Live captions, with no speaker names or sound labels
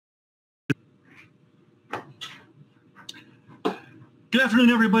Good afternoon,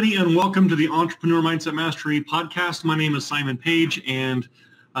 everybody, and welcome to the Entrepreneur Mindset Mastery podcast. My name is Simon Page, and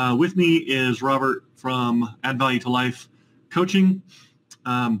with me is Robert from Add Value to Life Coaching.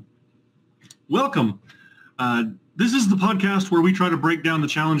 Welcome. This is the podcast where we try to break down the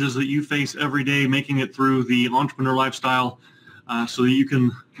challenges that you face every day, making it through the entrepreneur lifestyle so that you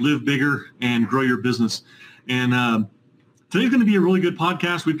can live bigger and grow your business. And today's going to be a really good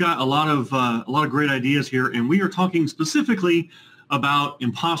podcast. We've got a lot of great ideas here, and we are talking specifically about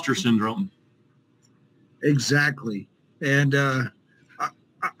imposter syndrome. Exactly. And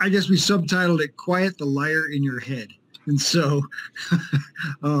I guess we subtitled it Quiet the Liar in Your Head. And so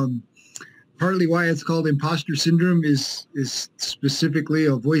partly why it's called imposter syndrome is specifically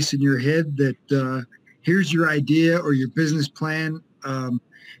a voice in your head that here's your idea or your business plan,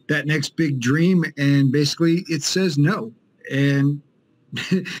 that next big dream, and basically it says no. And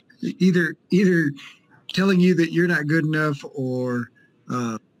either telling you that you're not good enough, or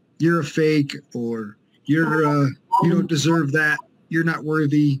you're a fake, or you don't deserve that, you're not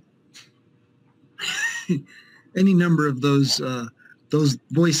worthy. Any number of those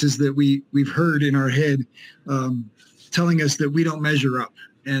voices that we've heard in our head telling us that we don't measure up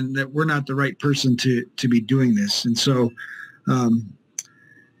and that we're not the right person to be doing this. And so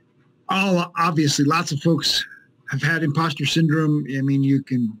obviously lots of folks have had imposter syndrome. I mean, you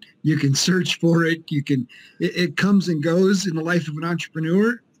can search for it. It comes and goes in the life of an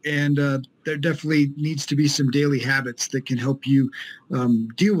entrepreneur, and there definitely needs to be some daily habits that can help you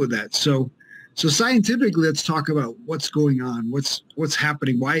deal with that. So scientifically, let's talk about what's going on, what's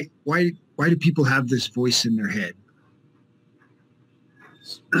happening. Why do people have this voice in their head?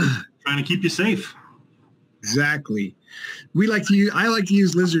 Trying to keep you safe. Exactly. I like to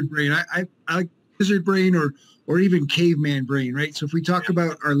use lizard brain. I like lizard brain or even caveman brain, right? So if we talk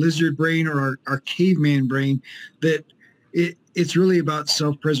about our lizard brain or our caveman brain, that it's really about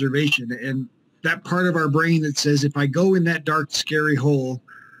self-preservation, and that part of our brain that says, if I go in that dark, scary hole,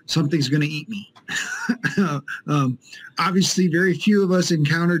 something's going to eat me. Obviously, very few of us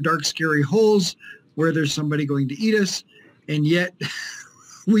encounter dark, scary holes where there's somebody going to eat us, and yet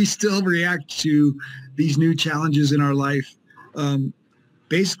we still react to these new challenges in our life,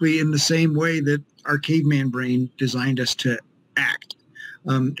 basically in the same way that our caveman brain designed us to act.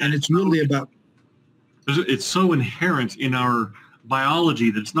 And it's really about... It's so inherent in our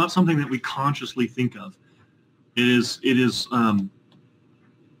biology that it's not something that we consciously think of. It is. I'm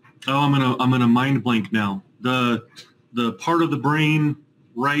gonna mind blank now. The part of the brain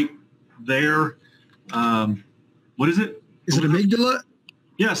right there. What is it? Is it amygdala?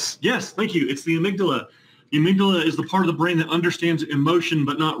 Yes. Thank you. It's the amygdala. The amygdala is the part of the brain that understands emotion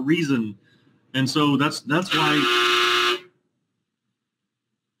but not reason, and so that's why.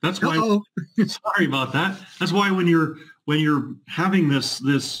 Sorry about that. That's why when you're having this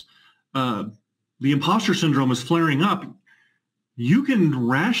the imposter syndrome is flaring up, you can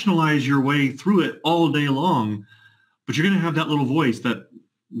rationalize your way through it all day long, but you're going to have that little voice, that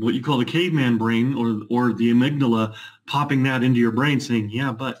what you call the caveman brain or the amygdala, popping that into your brain saying,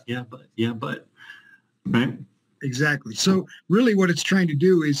 yeah, but, right? Exactly. So really what it's trying to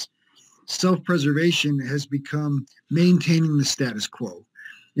do is self-preservation has become maintaining the status quo.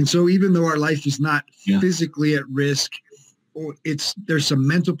 And so even though our life is not physically at risk, or there's some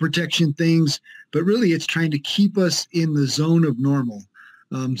mental protection things, but really it's trying to keep us in the zone of normal.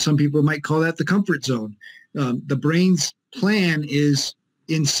 Some people might call that the comfort zone. The brain's plan is,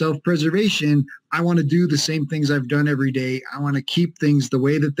 in self-preservation, I want to do the same things I've done every day. I want to keep things the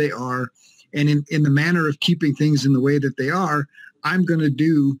way that they are. And in the manner of keeping things in the way that they are, I'm going to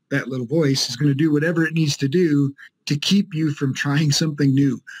do, that little voice is going to do whatever it needs to do to keep you from trying something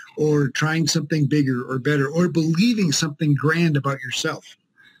new, or trying something bigger or better, or believing something grand about yourself.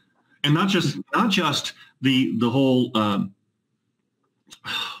 And not just the whole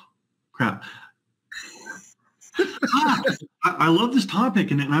crap. I love this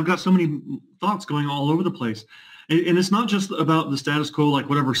topic, and I've got so many thoughts going all over the place. And it's not just about the status quo, like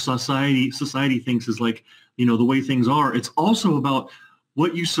whatever society thinks is like, the way things are. It's also about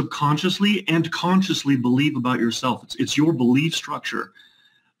what you subconsciously and consciously believe about yourself. It's your belief structure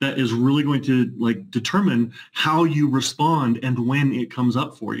that is really going to determine how you respond and when it comes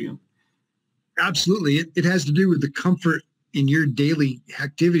up for you. Absolutely. It has to do with the comfort in your daily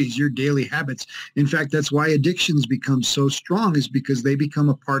activities, your daily habits. In fact, that's why addictions become so strong, is because they become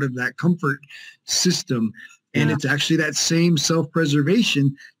a part of that comfort system. And it's actually that same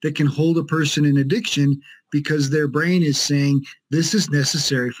self-preservation that can hold a person in addiction, because their brain is saying, this is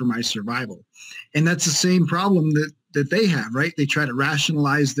necessary for my survival. And that's the same problem that they have, right? They try to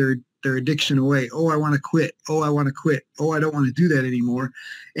rationalize their their addiction away. Oh, I want to quit. Oh, I want to quit. Oh, I don't want to do that anymore.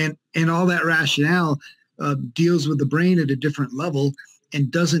 And all that rationale deals with the brain at a different level and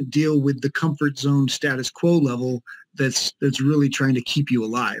doesn't deal with the comfort zone status quo level that's really trying to keep you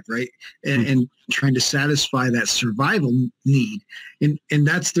alive, right? And trying to satisfy that survival need. And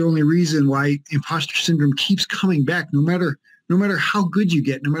that's the only reason why imposter syndrome keeps coming back, no matter how good you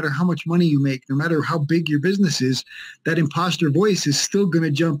get, no matter how much money you make, no matter how big your business is, that imposter voice is still going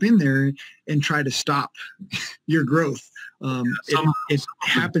to jump in there and try to stop your growth. It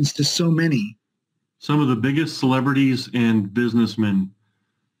happens to so many. Some of the biggest celebrities and businessmen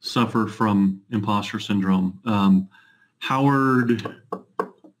suffer from imposter syndrome. Howard,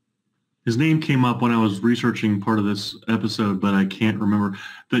 his name came up when I was researching part of this episode, but I can't remember.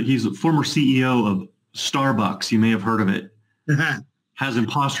 That he's a former CEO of Starbucks. You may have heard of it. Has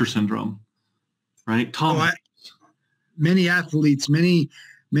imposter syndrome, right? Many athletes, many.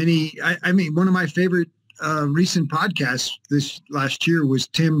 I mean, one of my favorite recent podcasts this last year was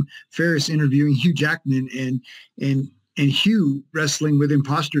Tim Ferriss interviewing Hugh Jackman and Hugh wrestling with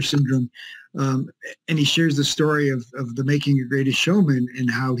imposter syndrome. And he shares the story of the Making a Greatest Showman and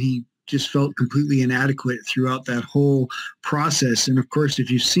how he just felt completely inadequate throughout that whole process. And of course, if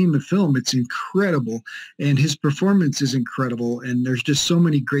you've seen the film, it's incredible. And his performance is incredible. And there's just so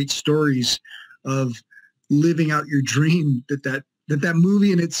many great stories of living out your dream that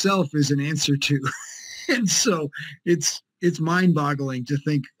movie in itself is an answer to. And so it's mind-boggling to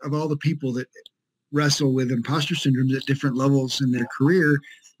think of all the people that wrestle with imposter syndromes at different levels in their career.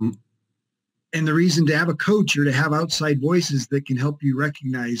 And the reason to have a coach or to have outside voices that can help you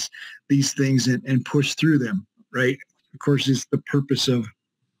recognize these things and push through them, right? Of course, is the purpose of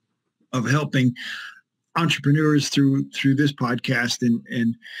helping entrepreneurs through this podcast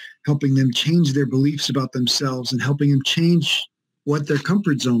and helping them change their beliefs about themselves and helping them change what their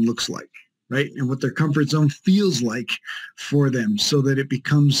comfort zone looks like, right? And what their comfort zone feels like for them so that it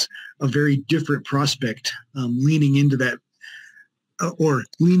becomes a very different prospect, leaning into that or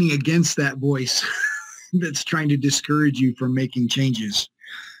leaning against that voice that's trying to discourage you from making changes.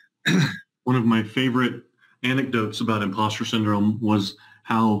 One of my favorite anecdotes about imposter syndrome was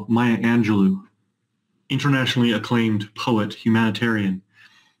how Maya Angelou, internationally acclaimed poet, humanitarian,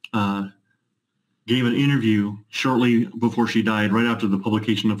 gave an interview shortly before she died, right after the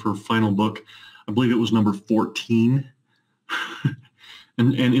publication of her final book. I believe it was number 14.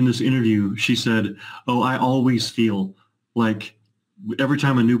 and in this interview, she said, "Oh, I always feel like every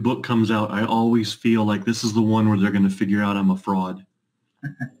time a new book comes out, I always feel like this is the one where they're going to figure out I'm a fraud."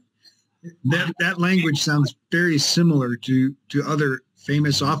 That language sounds very similar to other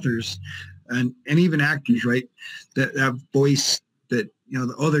famous authors and even actors, right? That voice that,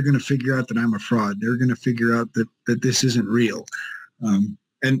 they're going to figure out that I'm a fraud. They're going to figure out that this isn't real.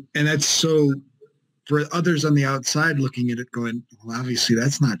 And that's so, for others on the outside looking at it going, well, obviously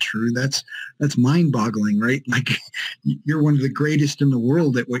that's not true. That's mind-boggling, right? Like, you're one of the greatest in the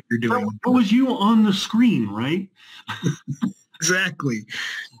world at what you're doing. That was you on the screen, right? Exactly.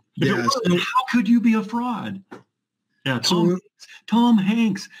 Yeah. So, how could you be a fraud? Yeah. Tom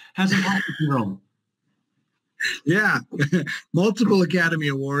Hanks has imposter syndrome. Yeah. Multiple Academy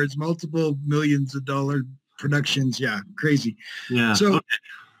Awards, multiple millions of dollar productions. Yeah. Crazy. Yeah. So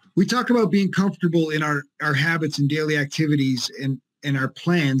we talk about being comfortable in our habits and daily activities and our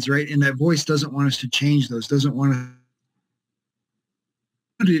plans, right? And that voice doesn't want us to change those, doesn't want to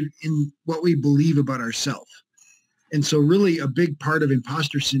put it in what we believe about ourselves. And so really a big part of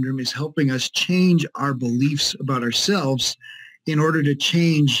imposter syndrome is helping us change our beliefs about ourselves in order to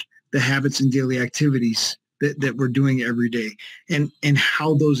change the habits and daily activities that we're doing every day and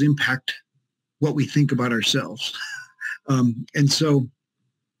how those impact what we think about ourselves. And so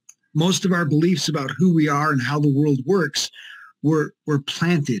most of our beliefs about who we are and how the world works were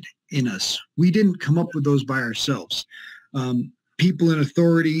planted in us. We didn't come up with those by ourselves. People in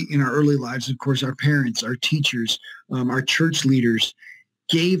authority in our early lives, of course, our parents, our teachers, our church leaders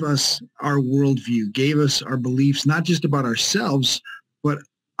gave us our worldview, gave us our beliefs, not just about ourselves, but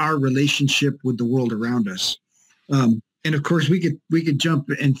our relationship with the world around us. And of course, we could jump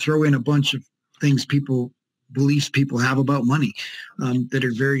and throw in a bunch of things beliefs people have about money that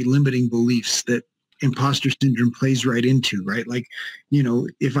are very limiting beliefs that imposter syndrome plays right into, right? Like,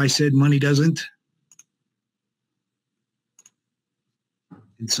 if I said money doesn't,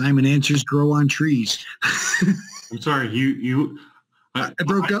 and Simon answers grow on trees. I'm sorry, I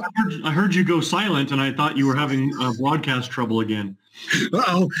broke up. I heard you go silent, and I thought you were having broadcast trouble again.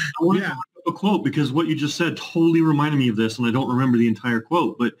 Uh-oh. I want to a quote because what you just said totally reminded me of this, and I don't remember the entire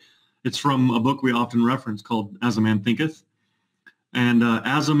quote, but it's from a book we often reference called As a Man Thinketh. And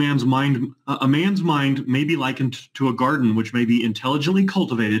as a man's mind may be likened to a garden which may be intelligently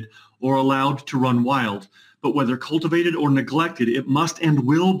cultivated or allowed to run wild. But whether cultivated or neglected, it must and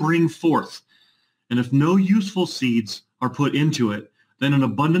will bring forth. And if no useful seeds are put into it, then an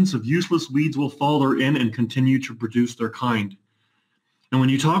abundance of useless weeds will fall therein and continue to produce their kind. And when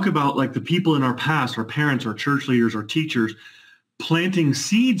you talk about like the people in our past, our parents, our church leaders, our teachers, planting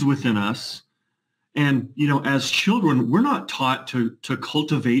seeds within us, and, as children, we're not taught to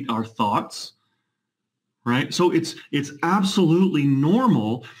cultivate our thoughts, right? So it's absolutely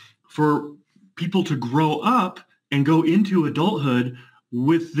normal for people to grow up and go into adulthood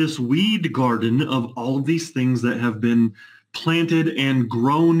with this weed garden of all of these things that have been planted and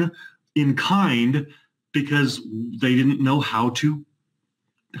grown in kind because they didn't know how to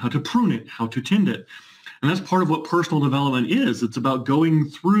prune it, how to tend it. And that's part of what personal development is. It's about going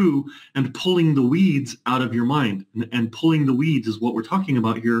through and pulling the weeds out of your mind. And pulling the weeds is what we're talking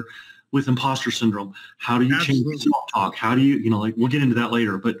about here with imposter syndrome. How do you change self-talk? How do you, we'll get into that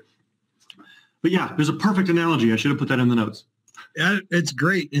later. But yeah, there's a perfect analogy. I should have put that in the notes. Yeah, it's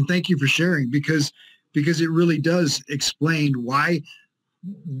great. And thank you for sharing because it really does explain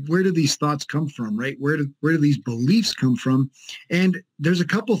where do these thoughts come from, right? Where do these beliefs come from? And there's a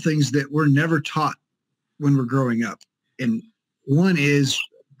couple things that we're never taught when we're growing up. And one is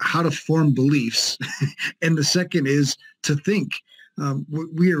how to form beliefs. And the second is to think.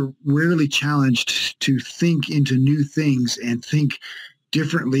 We are rarely challenged to think into new things and think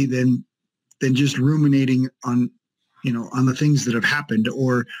differently than just ruminating on the things that have happened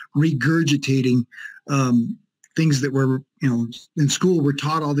or regurgitating things that were, in school, we're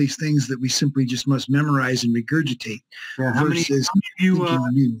taught all these things that we simply just must memorize and regurgitate. Yeah,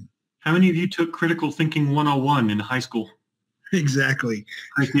 how many of you took critical thinking 101 in high school? Exactly.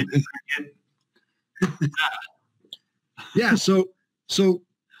 Yeah. So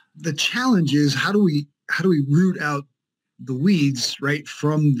the challenge is how do we root out the weeds, right,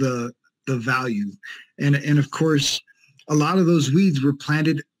 from the value? And of course, a lot of those weeds were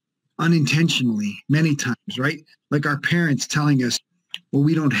planted unintentionally many times, right? Like our parents telling us, well,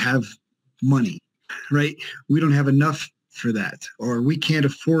 we don't have money, right? We don't have enough for that, or we can't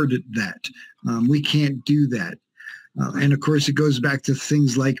afford that. We can't do that. And of course, it goes back to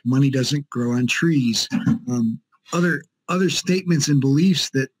things like money doesn't grow on trees. Other statements and beliefs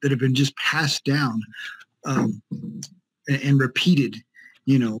that have been just passed down and repeated,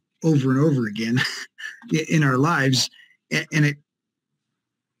 over and over again in our lives. And it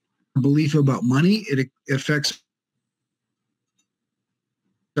belief about money, it affects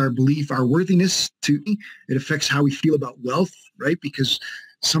our belief, our worthiness it affects how we feel about wealth, right? Because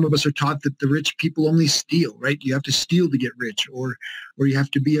some of us are taught that the rich people only steal, right? You have to steal to get rich, or you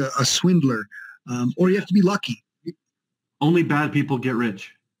have to be a swindler, or you have to be lucky. Only bad people get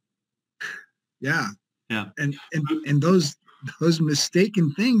rich. Yeah. Yeah. And those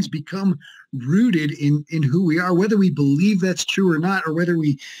mistaken things become rooted in who we are, whether we believe that's true or not, or whether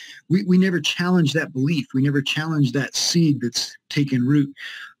we never challenge that belief. We never challenge that seed that's taken root.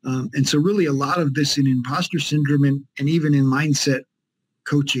 And so really a lot of this in imposter syndrome and even in mindset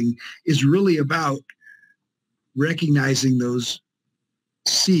coaching is really about recognizing those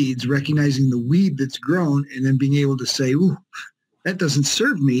seeds, recognizing the weed that's grown, and then being able to say, ooh, that doesn't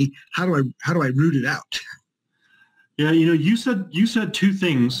serve me. How do I root it out? Yeah, you said two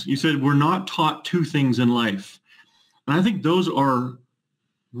things. You said we're not taught two things in life. And I think those are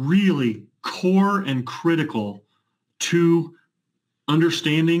really core and critical to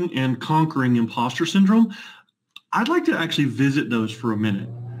understanding and conquering imposter syndrome. I'd like to actually visit those for a minute.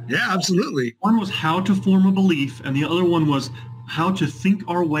 Yeah, absolutely. One was how to form a belief, and the other one was how to think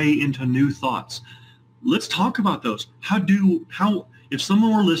our way into new thoughts. Let's talk about those. If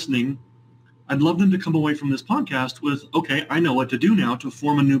someone were listening, I'd love them to come away from this podcast with, okay, I know what to do now to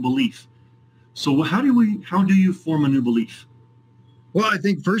form a new belief. So how do you form a new belief? Well, I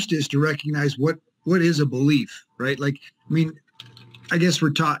think first is to recognize what is a belief, right? Like, I mean, I guess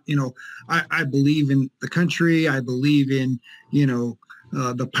we're taught, I believe in the country. I believe in,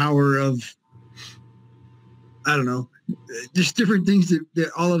 the power of, I don't know, just different things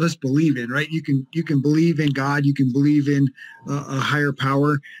that all of us believe in, right? You can believe in God. You can believe in a higher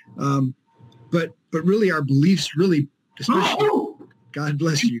power. But really our beliefs really, especially, God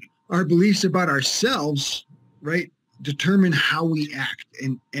bless you, our beliefs about ourselves, right, determine how we act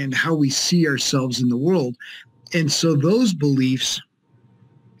and how we see ourselves in the world. And so those beliefs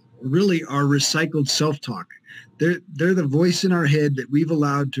really are recycled self-talk. They're the voice in our head that we've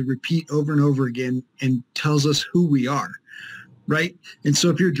allowed to repeat over and over again and tells us who we are, right? And so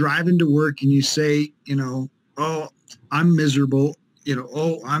if you're driving to work and you say, oh, I'm miserable,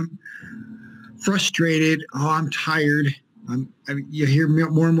 oh, I'm frustrated. Oh, I'm tired. You hear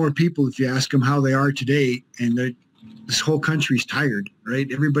more and more people, if you ask them how they are today, and this whole country's tired, right?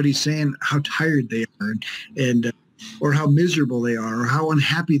 Everybody's saying how tired they are and or how miserable they are or how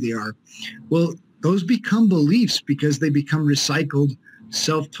unhappy they are. Well, those become beliefs because they become recycled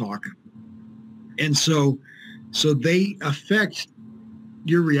self-talk. And so they affect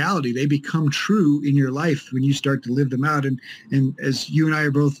your reality. They become true in your life when you start to live them out. And as you and I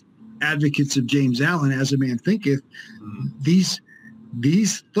are both advocates of James Allen, as a man thinketh, these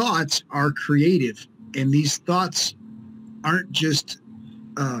thoughts are creative, and these thoughts aren't just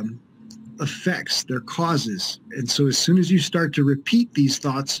effects, they're causes. And so as soon as you start to repeat these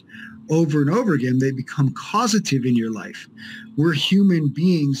thoughts over and over again, they become causative in your life. We're human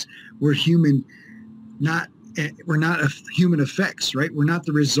beings. We're human, we're not human effects, right? We're not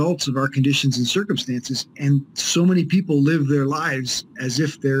the results of our conditions and circumstances. And so many people live their lives as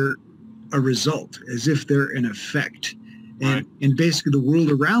if they're a result, as if they're an effect. Right. And basically the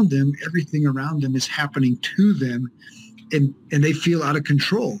world around them, everything around them is happening to them, and they feel out of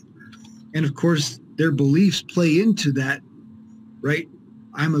control. And of course, their beliefs play into that, right?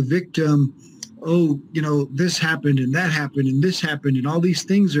 I'm a victim. Oh, this happened and that happened and this happened, and all these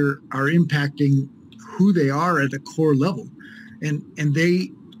things are impacting who they are at a core level. And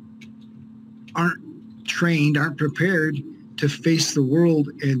they aren't trained, aren't prepared to face the world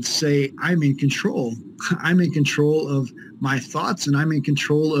and say, I'm in control. I'm in control of my thoughts, and I'm in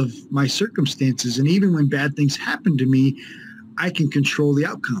control of my circumstances. And even when bad things happen to me, I can control the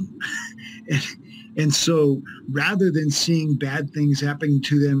outcome. And so rather than seeing bad things happening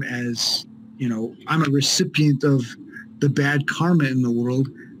to them as, I'm a recipient of the bad karma in the world,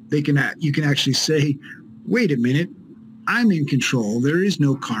 you can actually say, wait a minute, I'm in control. There is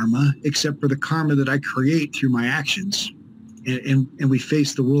no karma except for the karma that I create through my actions. And we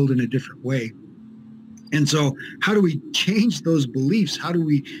face the world in a different way. And so how do we change those beliefs? How do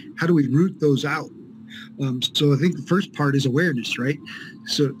we root those out? So I think the first part is awareness, right?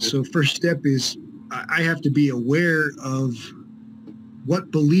 So first step is I have to be aware of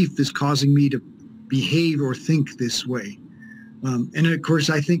what belief is causing me to behave or think this way. And of course,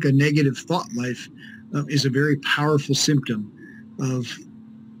 I think a negative thought life is a very powerful symptom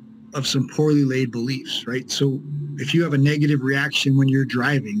of some poorly laid beliefs, right? So if you have a negative reaction when you're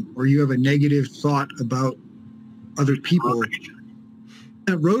driving, or you have a negative thought about other people,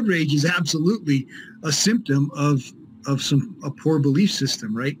 road rage is absolutely a symptom of a poor belief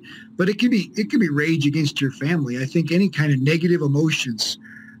system, right? But it could be rage against your family. I think any kind of negative emotions,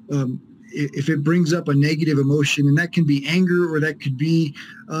 if it brings up a negative emotion, and that can be anger, or that could be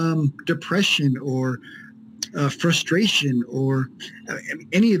depression, or frustration, or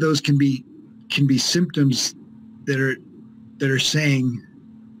any of those can be symptoms that are saying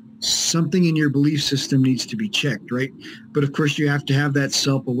something in your belief system needs to be checked, right? But of course, you have to have that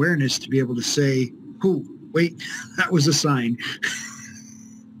self-awareness to be able to say, "Oh, wait, that was a sign.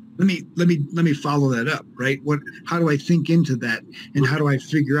 Let me follow that up, right? How do I think into that, and how do I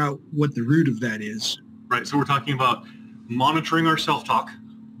figure out what the root of that is?" Right. So we're talking about monitoring our self-talk,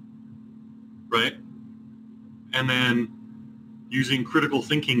 right? And then using critical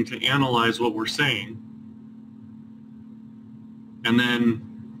thinking to analyze what we're saying, and then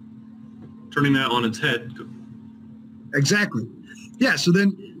turning that on its head. Exactly. Yeah. So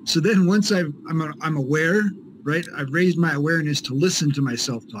then once I'm aware, right? I've raised my awareness to listen to my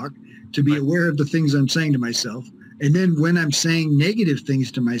self-talk, to be aware of the things I'm saying to myself. And then when I'm saying negative things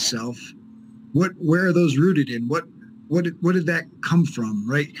to myself, where are those rooted in? What did that come from,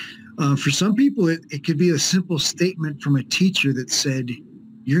 right? For some people, it could be a simple statement from a teacher that said,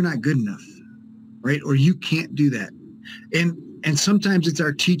 "You're not good enough," right? Or "You can't do that." And sometimes it's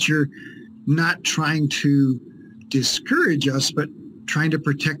our teacher not trying to discourage us, but trying to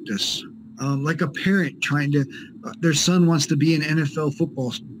protect us. Like a parent their son wants to be an NFL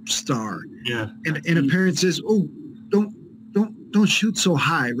football star. Yeah. And a parent says, "Oh, don't shoot so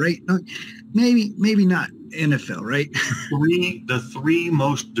high," right? Maybe not NFL, right? The three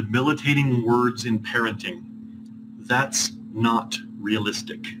most debilitating words in parenting. That's not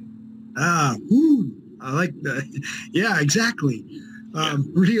realistic. I like that. Yeah, exactly.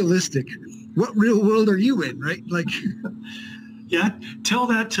 Realistic. What real world are you in, right? Like, yeah, tell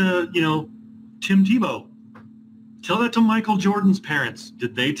that to, Tim Tebow. Tell that to Michael Jordan's parents.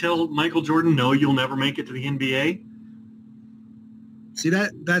 Did they tell Michael Jordan, "No, you'll never make it to the NBA"? See,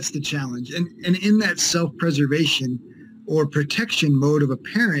 that's the challenge. And in that self-preservation or protection mode of a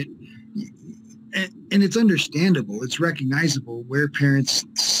parent, and it's understandable, it's recognizable where parents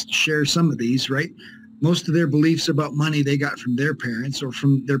share some of these, right? Most of their beliefs about money they got from their parents or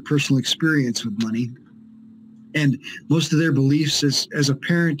from their personal experience with money. And most of their beliefs as a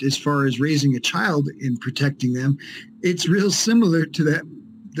parent, as far as raising a child and protecting them, it's real similar to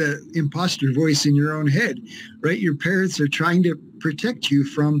the imposter voice in your own head, right? Your parents are trying to protect you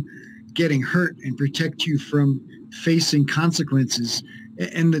from getting hurt and protect you from facing consequences.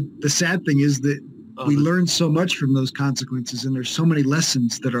 And the sad thing is that we learn so much from those consequences, and there's so many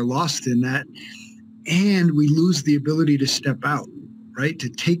lessons that are lost in that. And we lose the ability to step out, right? To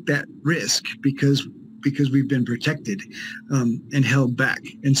take that risk because we've been protected and held back.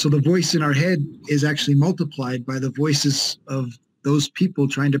 And so the voice in our head is actually multiplied by the voices of those people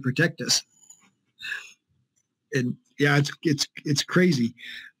trying to protect us. And yeah, it's crazy.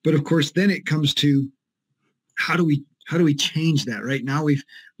 But of course, then it comes to how do we change that? Right now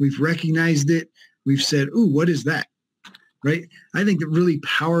we've recognized it. We've said, "Ooh, what is that?" Right? I think the really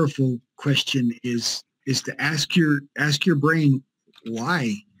powerful question is to ask your brain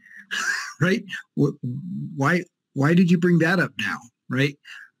why. Right? Why did you bring that up now? Right?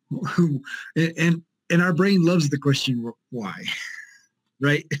 And our brain loves the question why.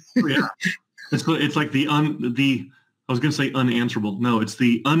 Right? Yeah. It's like the I was going to say unanswerable. No, it's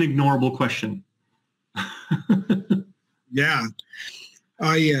the unignorable question. Yeah.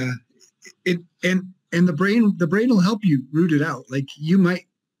 And the brain will help you root it out. Like you might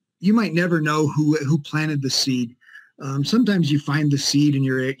never know who planted the seed. Sometimes you find the seed and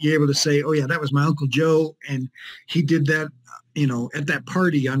you're able to say, "Oh yeah, that was my Uncle Joe, and he did that, at that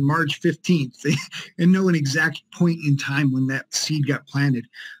party on March 15th," and know an exact point in time when that seed got planted.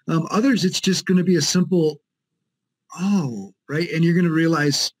 Others, it's just going to be a simple, "Oh," right, and you're going to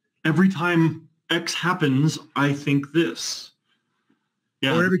realize every time X happens, I think this.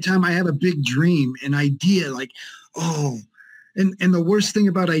 Yeah. Or every time I have a big dream, an idea, like, "Oh," and the worst thing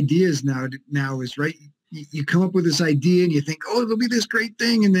about ideas now is, right, you come up with this idea and you think, "Oh, it'll be this great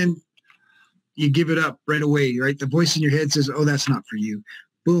thing," and then you give it up right away, right? The voice in your head says, "Oh, that's not for you."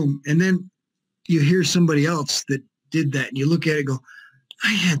 Boom. And then you hear somebody else that did that and you look at it and go,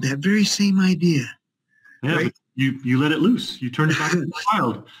 "I had that very same idea." Yeah, right? You let it loose. You turn it back into a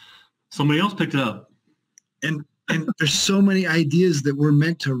child. Somebody else picked it up. And there's so many ideas that we're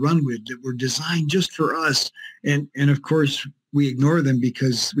meant to run with, that were designed just for us. And of course, we ignore them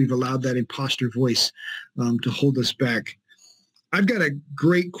because we've allowed that imposter voice to hold us back. I've got a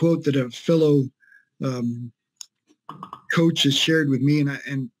great quote that a fellow coach has shared with me,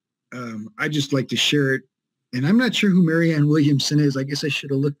 and I just like to share it. And I'm not sure who Marianne Williamson is. I guess I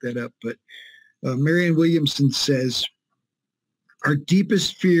should have looked that up. But Marianne Williamson says, "Our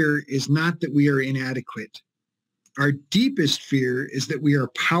deepest fear is not that we are inadequate. Our deepest fear is that we are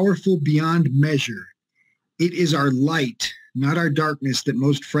powerful beyond measure. It is our light, not our darkness, that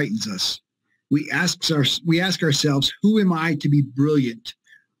most frightens us. We ask ourselves, who am I to be brilliant,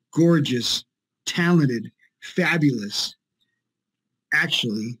 gorgeous, talented, fabulous?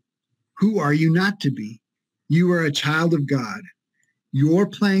 Actually, who are you not to be? You are a child of God. Your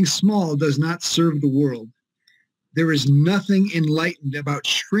playing small does not serve the world. There is nothing enlightened about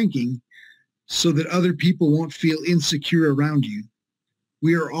shrinking so that other people won't feel insecure around you.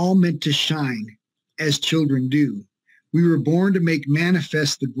 We are all meant to shine, as children do. We were born to make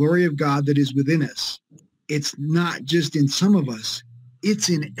manifest the glory of God that is within us. It's not just in some of us, it's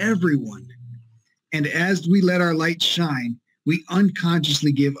in everyone. And as we let our light shine, we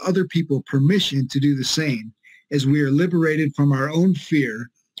unconsciously give other people permission to do the same. As we are liberated from our own fear,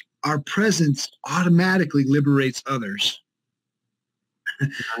 our presence automatically liberates others."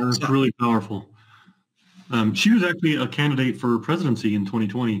 That's really powerful. She was actually a candidate for presidency in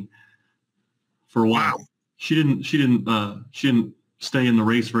 2020 for a while. Wow. She didn't stay in the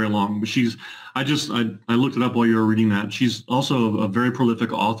race very long, but I looked it up while you were reading that. She's also a very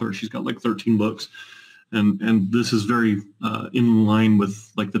prolific author. She's got like 13 books, and this is very in line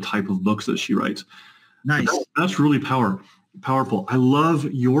with like the type of books that she writes. Nice. That's really powerful. I love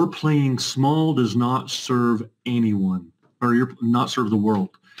your playing small does not serve anyone, or you're not serve the world.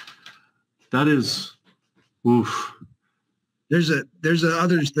 That is, oof. There's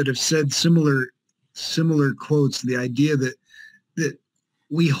others that have said similar quotes. The idea that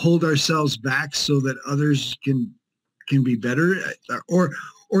we hold ourselves back so that others can be better, or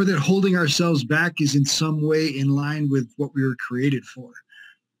that holding ourselves back is in some way in line with what we were created for,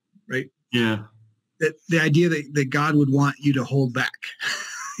 right? Yeah. That the idea that God would want you to hold back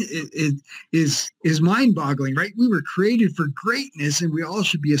it is mind-boggling, right? We were created for greatness, and we all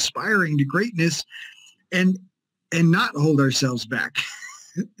should be aspiring to greatness, and not hold ourselves back.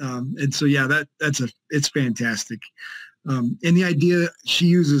 And so, yeah, it's fantastic. And the idea, she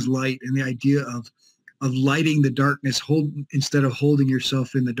uses light, and the idea of lighting the darkness, instead of holding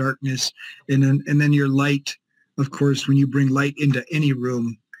yourself in the darkness. And then your light, of course, when you bring light into any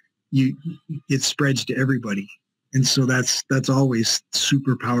room, it spreads to everybody. And so that's always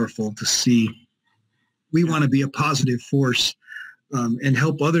super powerful to see. We want to be a positive force, and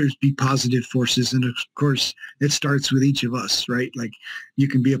help others be positive forces. And of course, it starts with each of us, right? Like, you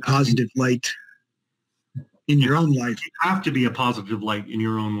can be a positive light in your own life. You have to be a positive light in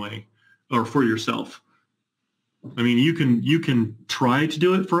your own way, or for yourself. I mean, you can try to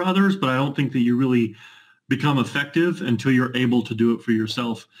do it for others, but I don't think that you really become effective until you're able to do it for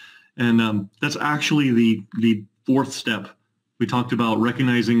yourself. And that's actually the fourth step. We talked about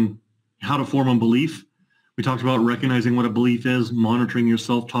recognizing how to form a belief. We talked about recognizing what a belief is, monitoring your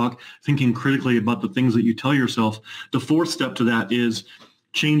self-talk, thinking critically about the things that you tell yourself. The fourth step to that is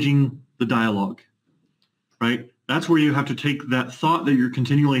changing the dialogue, right? That's where you have to take that thought that you're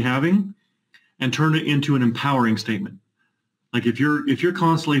continually having and turn it into an empowering statement. Like, if you're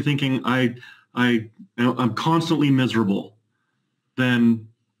constantly thinking, I'm constantly miserable, then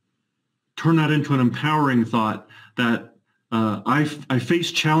turn that into an empowering thought that I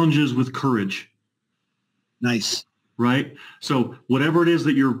face challenges with courage. Nice. Right? So whatever it is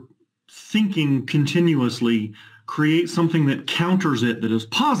that you're thinking continuously, create something that counters it, that is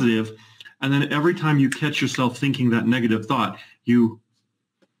positive, and then every time you catch yourself thinking that negative thought, you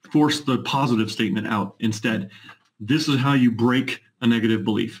force the positive statement out instead. This is how you break a negative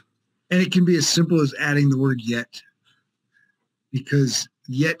belief. And it can be as simple as adding the word yet, because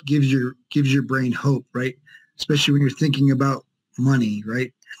yet gives your brain hope, right? Especially when you're thinking about money,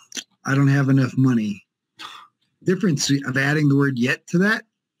 right? I don't have enough money. Difference of adding the word yet to that,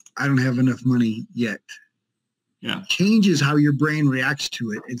 I don't have enough money yet. Yeah. Changes how your brain reacts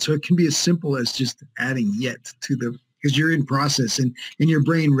to it. And so it can be as simple as just adding yet to because you're in process, and your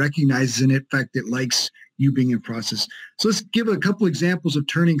brain recognizes, and in fact, it likes you being in process. So let's give a couple examples of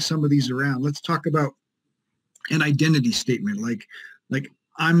turning some of these around. Let's talk about an identity statement, like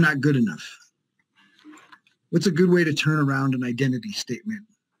I'm not good enough. What's a good way to turn around an identity statement?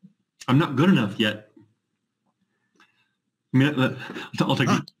 I'm not good enough yet. I'll take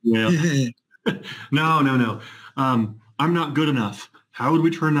it. Yeah. No. I'm not good enough. How would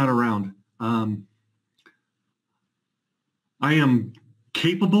we turn that around? I am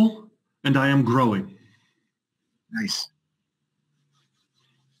capable and I am growing. Nice.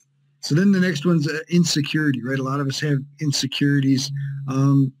 So then the next one's insecurity, right? A lot of us have insecurities,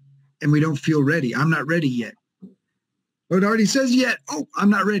 and we don't feel ready. I'm not ready yet. Oh, it already says yet. Oh, I'm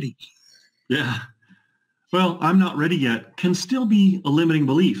not ready. Yeah. Well, I'm not ready yet can still be a limiting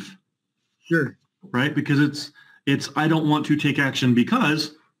belief. Sure. Right? Because it's I don't want to take action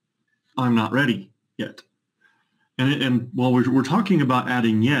because I'm not ready yet. And while we're talking about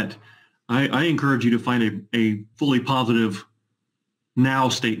adding yet, I encourage you to find a fully positive now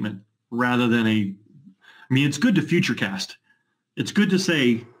statement rather than it's good to future cast. It's good to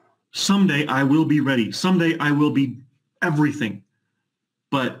say, someday I will be ready. Someday I will be everything.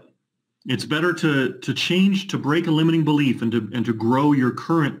 But it's better to change, to break a limiting belief, and to grow your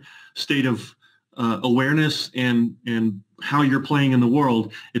current state of awareness and how you're playing in the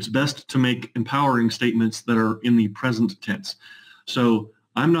world. It's best to make empowering statements that are in the present tense. So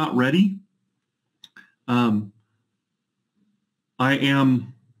I'm not ready. I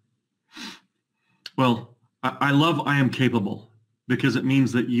am capable, because it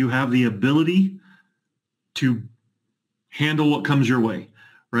means that you have the ability to handle what comes your way,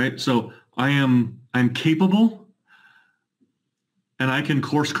 right? So I'm capable, and I can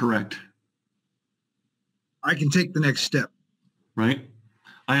course correct. I can take the next step. Right?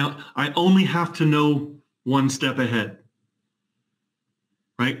 I only have to know one step ahead.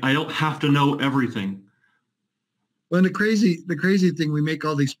 Right? I don't have to know everything. Well, and the crazy thing, we make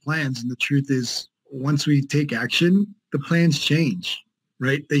all these plans, and the truth is, once we take action, the plans change,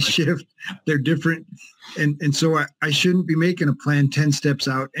 right? They shift, they're different. And so I shouldn't be making a plan 10 steps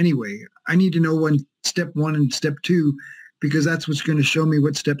out anyway. I need to know step 1 and step 2, because that's what's going to show me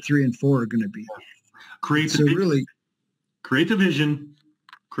what step 3 and 4 are going to be. Create the vision,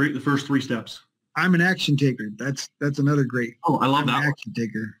 create the first 3 steps. I'm an action taker. That's another great. Oh, I love that. Action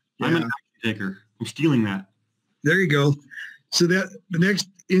taker. Yeah. I'm an action taker. I'm stealing that. There you go. So that the next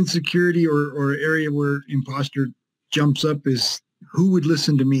insecurity or area where imposter jumps up is, who would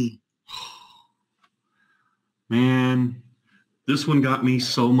listen to me? Man, this one got me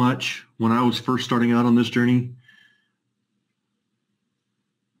so much when I was first starting out on this journey.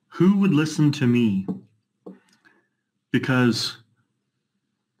 Who would listen to me? Because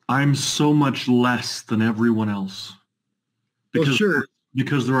I'm so much less than everyone else. Well, sure.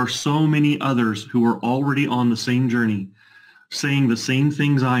 because there are so many others who are already on the same journey, saying the same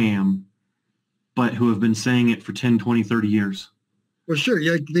things I am, but who have been saying it for 10, 20, 30 years. Well, sure.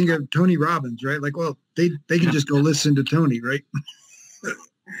 Yeah, think of Tony Robbins, right? Like, well, they can just go listen to Tony, right?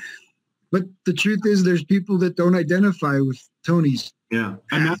 But the truth is there's people that don't identify with Tony's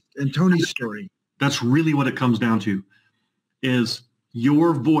past and Tony's story. That's really what it comes down to, is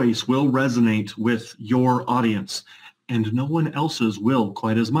your voice will resonate with your audience and no one else's will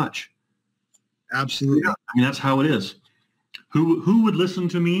quite as much. Absolutely. Yeah, I mean, that's how it is. Who would listen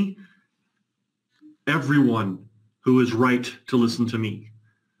to me? Everyone who is right to listen to me.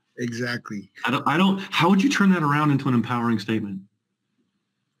 Exactly. How would you turn that around into an empowering statement?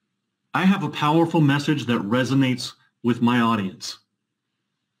 I have a powerful message that resonates with my audience.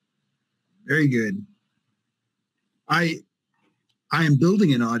 Very good. I am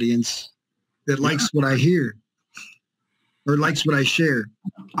building an audience that likes what I hear or likes what I share.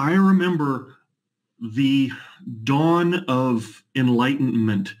 I remember the dawn of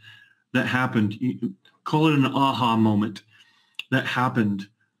enlightenment that happened. Call it an aha moment that happened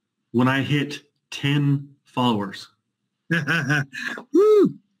when I hit 10 followers.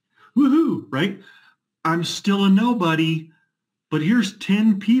 Woo! Woohoo, right? I'm still a nobody, but here's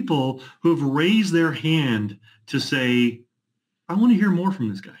 10 people who have raised their hand to say, I want to hear more from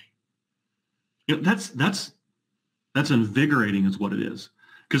this guy. You know, that's invigorating is what it is.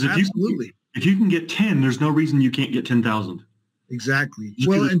 Because if you can get 10, there's no reason you can't get 10,000. Exactly.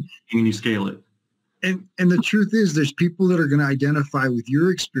 Well, and you scale it. And the truth is there's people that are going to identify with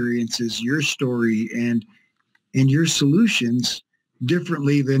your experiences, your story, and your solutions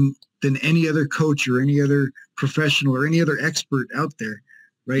differently than any other coach or any other professional or any other expert out there,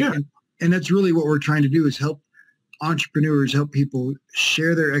 right? Yeah. And that's really what we're trying to do is help entrepreneurs, help people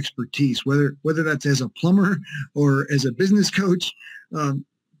share their expertise, whether that's as a plumber or as a business coach.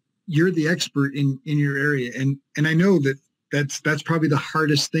 You're the expert in your area. And I know that's probably the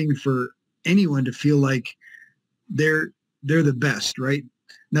hardest thing for anyone to feel like they're the best, right?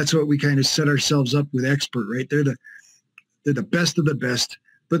 And that's what we kind of set ourselves up with expert, right? They're the best of the best.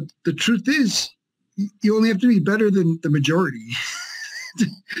 But the truth is, you only have to be better than the majority.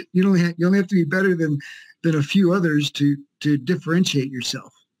 you only have to be better than a few others to differentiate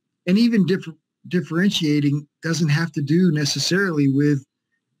yourself. And even differentiating doesn't have to do necessarily with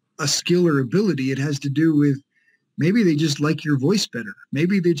a skill or ability. It has to do with maybe they just like your voice better.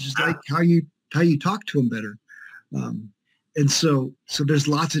 Maybe they just like how you talk to them better. And so there's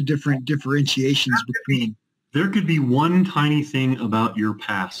lots of different differentiations between. There could be one tiny thing about your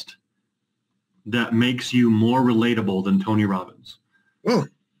past that makes you more relatable than Tony Robbins. Oh,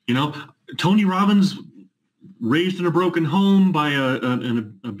 you know, Tony Robbins, raised in a broken home by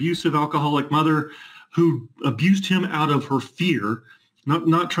an abusive alcoholic mother who abused him out of her fear,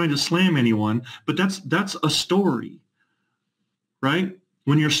 not trying to slam anyone, but that's a story, right?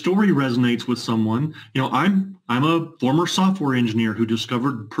 When your story resonates with someone, you know, I'm a former software engineer who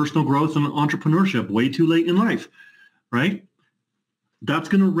discovered personal growth and entrepreneurship way too late in life, right? That's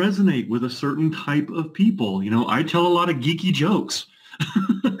going to resonate with a certain type of people. You know, I tell a lot of geeky jokes.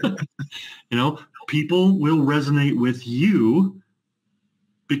 You know, people will resonate with you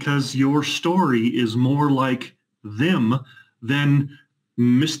because your story is more like them than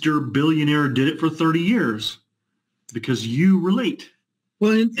Mr. Billionaire did it for 30 years because you relate.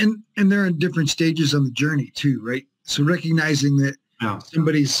 Well, and they're in different stages on the journey too, right? So recognizing that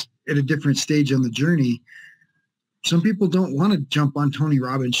somebody's at a different stage on the journey, some people don't want to jump on Tony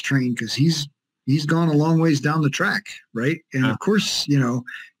Robbins' train because he's gone a long ways down the track, right? And of course, you know,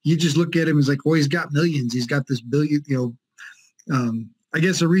 you just look at him as like, well, he's got millions. He's got this billion, you know. I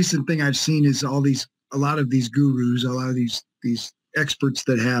guess a recent thing I've seen is a lot of these gurus, a lot of these experts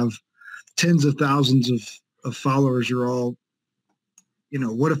that have tens of thousands of followers are all, you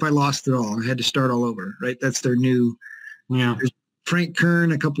know, what if I lost it all? I had to start all over, right? That's their new, there's Frank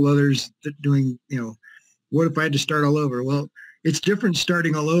Kern, a couple others that doing, you know, what if I had to start all over? Well, it's different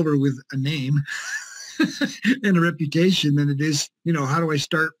starting all over with a name and a reputation than it is, you know, how do I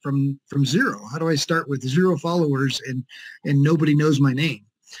start from zero? How do I start with 0 followers and nobody knows my name,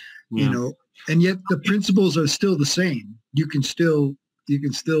 you know, and yet the principles are still the same. You can still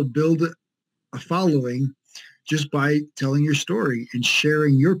build a following just by telling your story and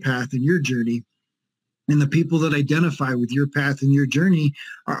sharing your path and your journey. And the people that identify with your path and your journey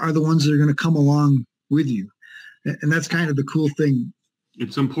are the ones that are going to come along with you. And that's kind of the cool thing.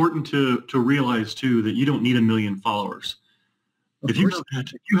 It's important to realize, too, that you don't need 1 million followers. If you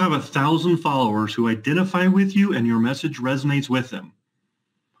have 1,000 followers who identify with you and your message resonates with them,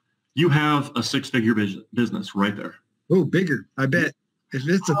 you have a 6-figure business right there. Oh, bigger, I bet. If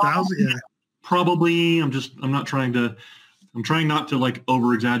it's 1,000, yeah. Probably. I'm trying not to like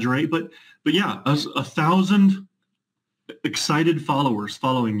over exaggerate, but yeah, 1,000 excited followers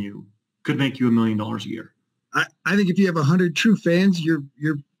following you could make you $1 million a year. I think if you have 100 true fans, you're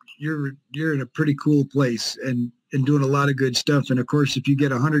in a pretty cool place and doing a lot of good stuff. And of course, if you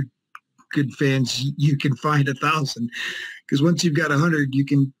get 100 good fans, you can find 1,000, because once you've got 100, you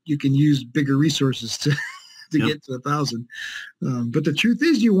can use bigger resources to get to 1,000. But the truth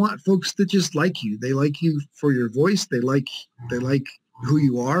is, you want folks that just like you. They like you for your voice. They like who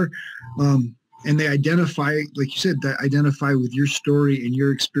you are. And they identify, like you said, that identify with your story and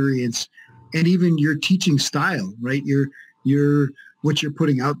your experience and even your teaching style, right? What you're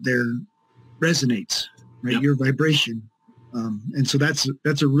putting out there resonates, right? Yep. Your vibration. And so that's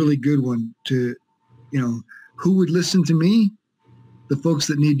a really good one to, who would listen to me? The folks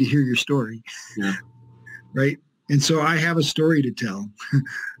that need to hear your story. Yeah. Right. And so I have a story to tell.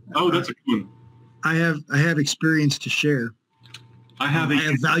 Oh, that's a good one. I have experience to share. I have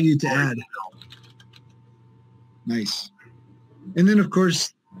value to add. Nice. And then of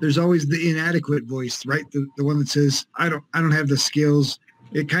course there's always the inadequate voice, right? The one that says, I don't have the skills.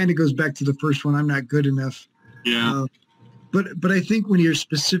 It kind of goes back to the first one. I'm not good enough. Yeah. But I think when you're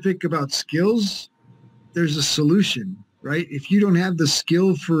specific about skills, there's a solution, right? If you don't have the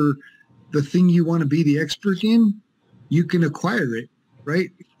skill for the thing you want to be the expert in, you can acquire it, right?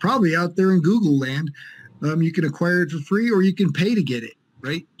 Probably out there in Google land. You can acquire it for free, or you can pay to get it,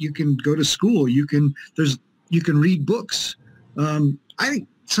 right? You can go to school. You can read books. I think,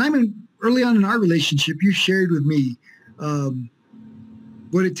 Simon, early on in our relationship, you shared with me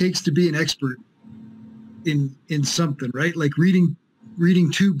what it takes to be an expert in something, right? Like reading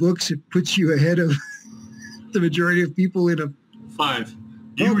 2 books, it puts you ahead of the majority of people in a 5. 5.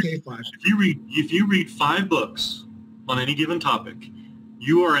 If you read 5 books on any given topic,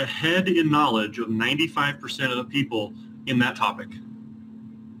 you are ahead in knowledge of 95% of the people in that topic.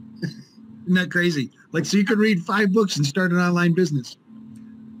 Isn't that crazy? Like, so you could read 5 books and start an online business.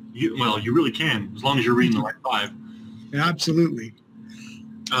 You really can, as long as you're reading the right 5. Yeah, absolutely.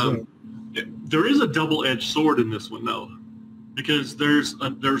 There is a double-edged sword in this one, though, because there's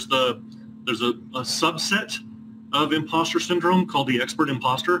a subset of imposter syndrome called the expert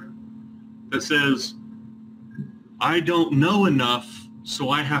imposter that says, I don't know enough, so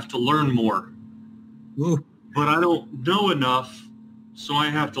I have to learn more. Whoa. But I don't know enough, so I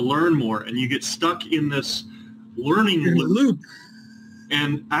have to learn more. And you get stuck in this learning loop.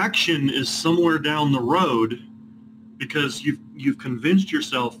 And action is somewhere down the road because you've convinced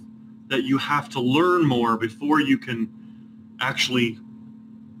yourself that you have to learn more before you can actually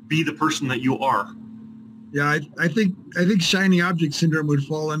be the person that you are. Yeah, I think shiny object syndrome would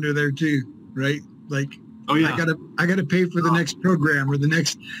fall under there too, right? Like, oh yeah, I gotta pay for the next program or the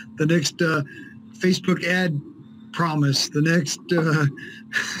next Facebook ad promise, the next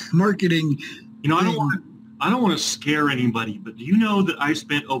marketing. I don't want to scare anybody, but do you know that I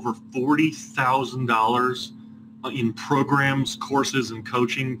spent over $40,000 in programs, courses, and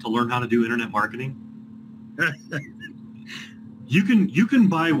coaching to learn how to do internet marketing? You can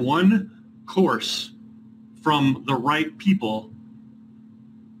buy one course from the right people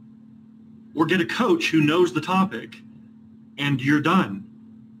or get a coach who knows the topic and you're done.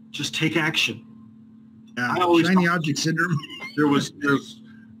 Just take action. Shiny object syndrome. There's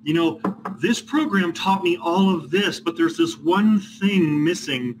this program taught me all of this, but there's this one thing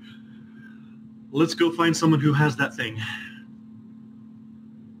missing. Let's go find someone who has that thing.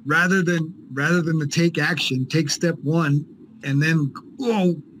 Rather than to take action, take step 1 and then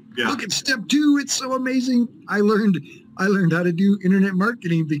look at step 2. It's so amazing. I learned how to do internet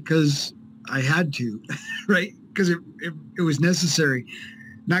marketing because I had to, right? Because it was necessary.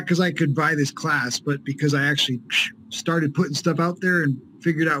 Not because I could buy this class, but because I actually started putting stuff out there and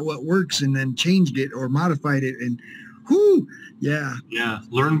figured out what works and then changed it or modified it. And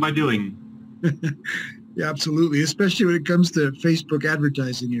learn by doing. Yeah, absolutely. Especially when it comes to Facebook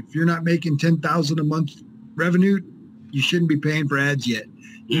advertising. If you're not making $10,000 a month revenue, you shouldn't be paying for ads yet.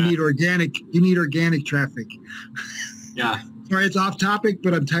 You need organic traffic. Yeah. Sorry, it's off topic,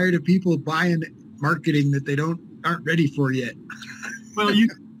 but I'm tired of people buying marketing that they aren't ready for yet. Well,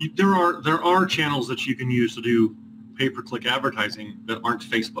 there are channels that you can use to do pay-per-click advertising that aren't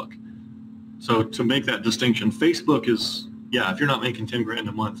Facebook. So to make that distinction, Facebook is, if you're not making $10,000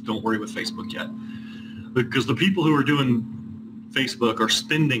 a month, don't worry with Facebook yet. Because the people who are doing Facebook are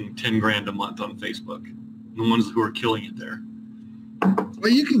spending $10,000 a month on Facebook, the ones who are killing it there.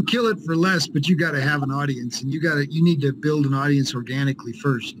 Well, you can kill it for less, but you got to have an audience, and you need to build an audience organically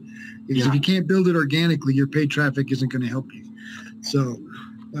first. Because if you can't build it organically, your paid traffic isn't going to help you. So,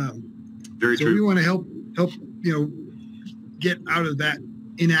 very so true. we want to help, get out of that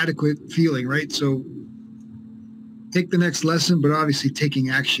inadequate feeling, right? So take the next lesson, but obviously taking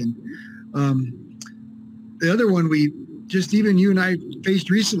action. The other one even you and I faced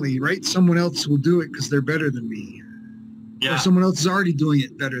recently, right? Someone else will do it because they're better than me. Yeah. Or someone else is already doing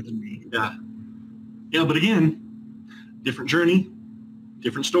it better than me. Yeah. Yeah, but again, different journey,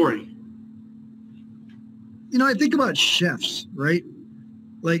 different story. I think about chefs, right?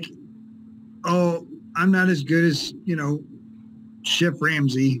 Like, oh, I'm not as good as, Chef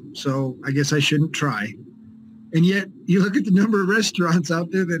Ramsay, so I guess I shouldn't try. And yet you look at the number of restaurants out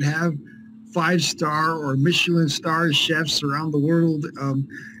there that have 5-star or Michelin star chefs around the world.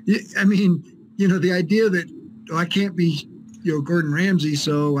 I mean, the idea that I can't be, Gordon Ramsay,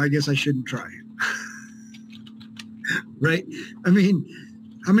 so I guess I shouldn't try. Right? I mean,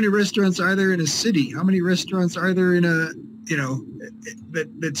 how many restaurants are there in a city? How many restaurants are there in a,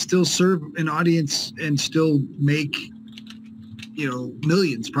 that still serve an audience and still make,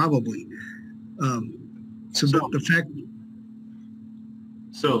 millions probably. The fact.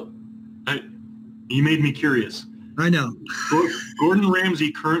 So, you made me curious. I know. Gordon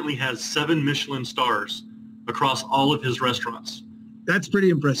Ramsay currently has 7 Michelin stars across all of his restaurants. That's pretty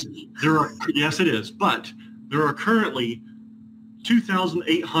impressive. Yes, it is. But there are currently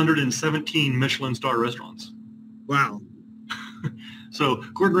 2,817 Michelin star restaurants. Wow. So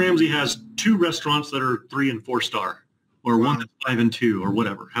Gordon Ramsay has 2 restaurants that are 3 and 4 star, or wow. 1 that's 5 and 2, or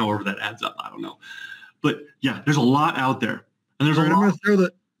whatever, however that adds up. I don't know. But yeah, there's a lot out there. And there's I'm going to throw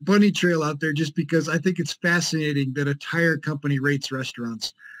the bunny trail out there just because I think it's fascinating that a tire company rates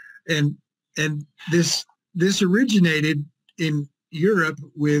restaurants. And this originated in Europe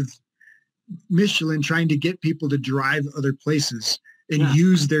with Michelin trying to get people to drive other places and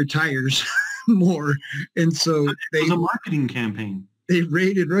use their tires more. And so it was a marketing campaign. They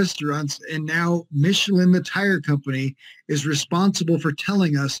rated restaurants, and now Michelin, the tire company, is responsible for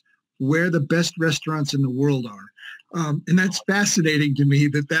telling us where the best restaurants in the world are. And that's fascinating to me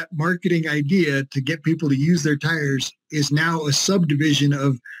that marketing idea to get people to use their tires is now a subdivision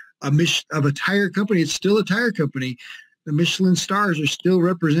of a tire company. It's still a tire company. The Michelin stars are still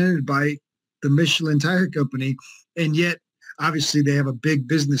represented by the Michelin tire company. And yet, obviously, they have a big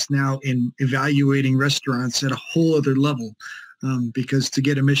business now in evaluating restaurants at a whole other level. Because to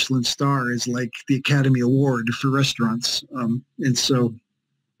get a Michelin star is like the Academy Award for restaurants. And so.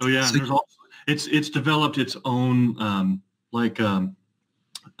 Oh, yeah. So, there's also, it's developed its own a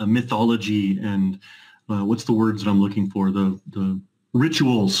mythology and what's the words that I'm looking for? The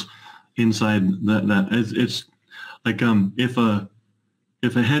rituals inside that it's like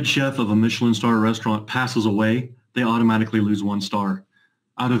if a head chef of a Michelin star restaurant passes away, they automatically lose 1 star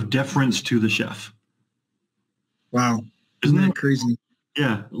out of deference to the chef. Wow. Isn't that crazy?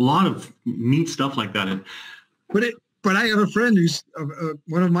 Yeah, a lot of neat stuff like that. But I have a friend who's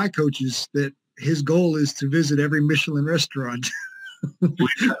one of my coaches that his goal is to visit every Michelin restaurant.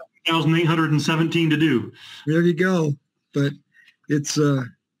 1,817 to do. There you go. But it's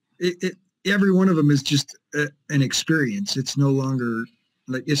every one of them is just an experience. It's no longer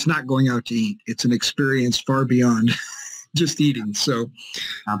like it's not going out to eat. It's an experience far beyond just eating. So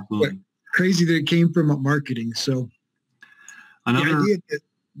absolutely crazy that it came from marketing. So go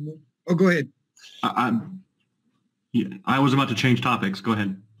ahead. I was about to change topics. Go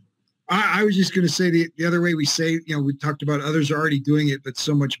ahead. I was just going to say the other way we say, we talked about others are already doing it, but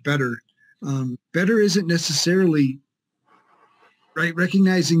so much better. Better isn't necessarily right.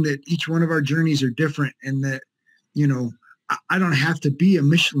 Recognizing that each one of our journeys are different and that, I don't have to be a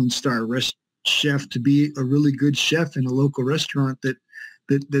Michelin star chef to be a really good chef in a local restaurant that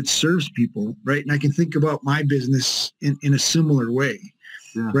serves people. Right. And I can think about my business in a similar way.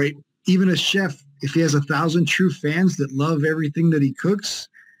 Yeah. Right. Even a chef, if he has 1,000 true fans that love everything that he cooks,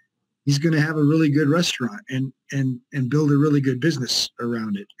 he's going to have a really good restaurant and build a really good business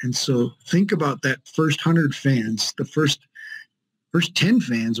around it. And so think about that first 100 fans, the first 10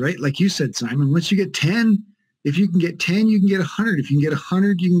 fans, right? Like you said, Simon, once you get 10, if you can get 10, you can get 100. If you can get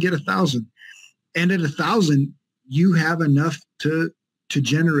 100, you can get 1,000. And at 1,000, you have enough to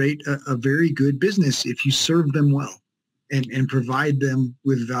generate a very good business if you serve them well and provide them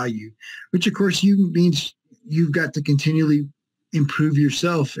with value, which of course means you've got to continually improve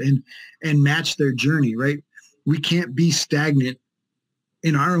yourself and match their journey, right? We can't be stagnant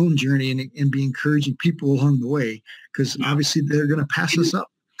in our own journey and be encouraging people along the way because obviously they're going to pass us up.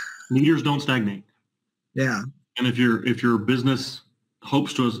 Leaders don't stagnate. Yeah. And if your business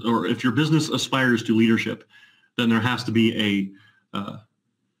hopes to, or if your business aspires to leadership, then there has to be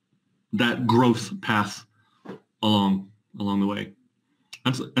that growth path along along the way.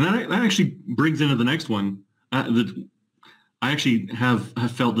 That actually brings into the next one. I actually have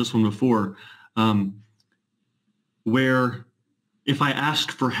felt this one before, where if I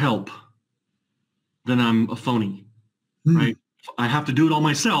ask for help, then I'm a phony, right? I have to do it all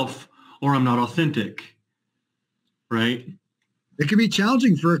myself or I'm not authentic, right? It can be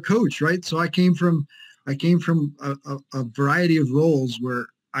challenging for a coach, right? So I came from a variety of roles where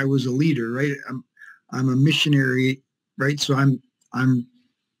I was a leader, right? I'm a missionary, right? So I'm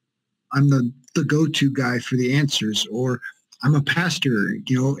the go-to guy for the answers, or I'm a pastor,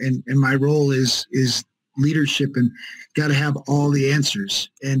 and my role is leadership and got to have all the answers.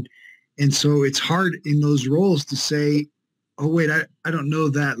 And so it's hard in those roles to say, oh, wait, I don't know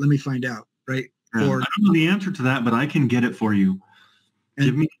that. Let me find out, right? Yeah, I don't know the answer to that, but I can get it for you.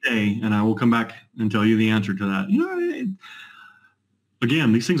 Give me a day and I will come back and tell you the answer to that.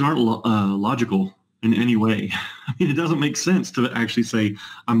 Again, these things aren't logical in any way. I mean, it doesn't make sense to actually say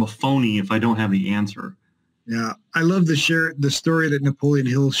I'm a phony if I don't have the answer. Yeah, I love the story that Napoleon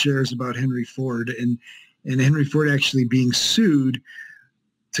Hill shares about Henry Ford and Henry Ford actually being sued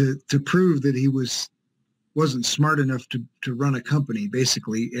to prove that he wasn't smart enough to run a company,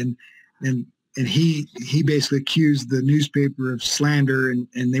 basically, and he basically accused the newspaper of slander,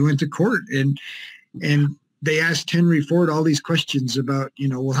 and they went to court, and they asked Henry Ford all these questions about,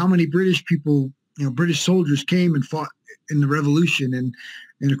 well, how many British people, British soldiers came and fought in the Revolution, and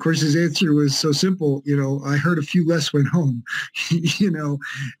of course his answer was so simple, I heard a few less went home,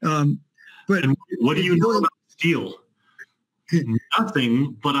 but and what do you know about steel?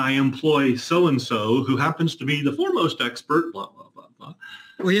 Nothing, but I employ so-and-so who happens to be the foremost expert, blah, blah, blah, blah.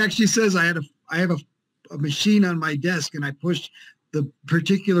 Well, he actually says I have a machine on my desk and I push the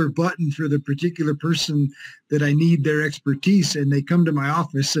particular button for the particular person that I need their expertise, and they come to my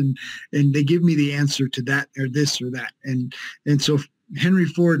office and they give me the answer to that or this or that. And so Henry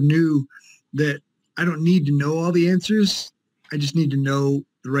Ford knew that I don't need to know all the answers. I just need to know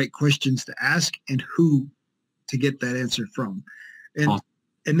the right questions to ask and who to get that answer from. And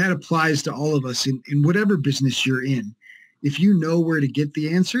that applies to all of us in whatever business you're in. If you know where to get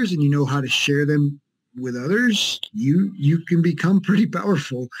the answers and you know how to share them with others, you can become pretty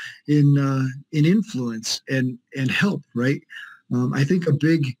powerful in influence and help, right? I think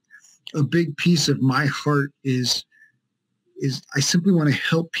a big piece of my heart is I simply want to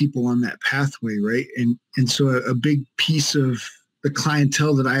help people on that pathway, right? And so a big piece of the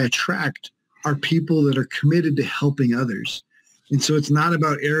clientele that I attract are people that are committed to helping others. And so it's not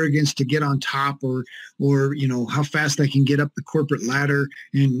about arrogance to get on top or how fast I can get up the corporate ladder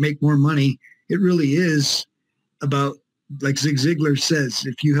and make more money. It really is about, like Zig Ziglar says,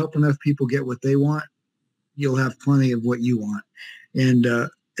 if you help enough people get what they want, you'll have plenty of what you want. And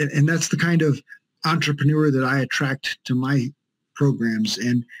that's the kind of entrepreneur that I attract to my programs.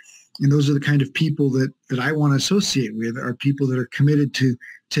 And those are the kind of people that I want to associate with, are people that are committed to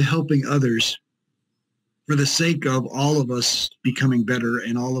helping others for the sake of all of us becoming better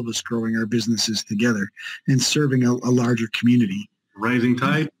and all of us growing our businesses together and serving a larger community. Rising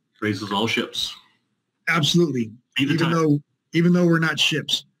tide raises all ships. Absolutely. Even though we're not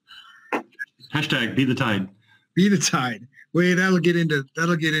ships. Hashtag be the tide. Be the tide. Wait, that'll get into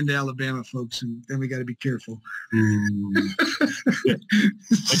Alabama, folks, and then we got to be careful.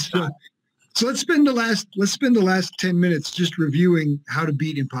 So let's spend the last 10 minutes just reviewing how to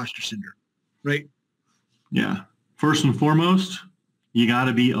beat imposter syndrome, right? Yeah. First and foremost, you got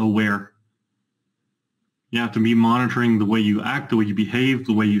to be aware. You have to be monitoring the way you act, the way you behave,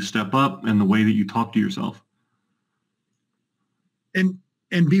 the way you step up, and the way that you talk to yourself. And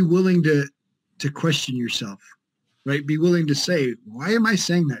be willing to question yourself, right? Be willing to say, why am I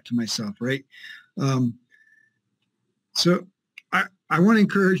saying that to myself, right? So I want to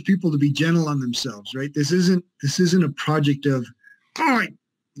encourage people to be gentle on themselves, right? This isn't a project of, oh, I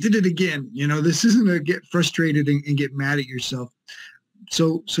did it again. This isn't a get frustrated and get mad at yourself.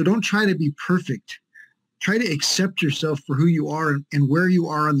 So don't try to be perfect. Try to accept yourself for who you are and where you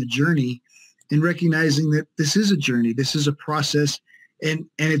are on the journey, and recognizing that this is a journey, this is a process, and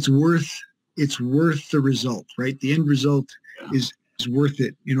it's worth the result, right? The end result is worth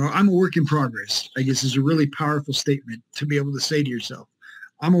it. I'm a work in progress, I guess, is a really powerful statement to be able to say to yourself.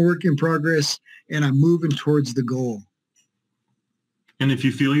 I'm a work in progress and I'm moving towards the goal. And if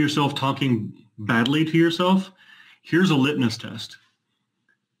you feel yourself talking badly to yourself, here's a litmus test.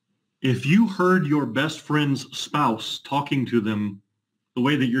 If you heard your best friend's spouse talking to them the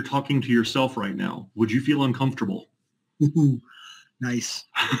way that you're talking to yourself right now, would you feel uncomfortable? Ooh, nice.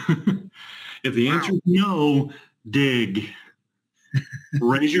 If the answer is no, dig.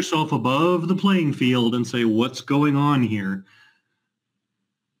 Raise yourself above the playing field and say, what's going on here?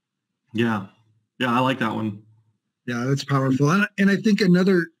 Yeah. Yeah, I like that one. Yeah, that's powerful. And I think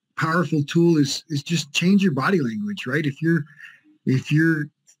another powerful tool is just change your body language, right? If you're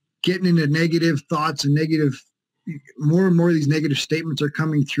getting into negative thoughts and more and more of these negative statements are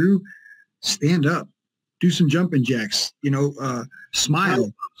coming through, stand up, do some jumping jacks,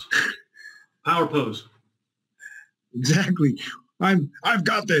 smile. Power pose. Exactly. I've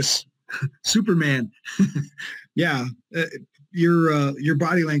got this. Superman. Yeah. Your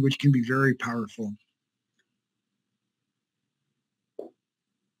body language can be very powerful.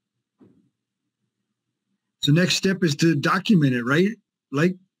 So next step is to document it, right?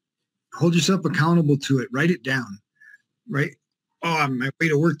 Like hold yourself accountable to it. Write it down, right? Oh, on my way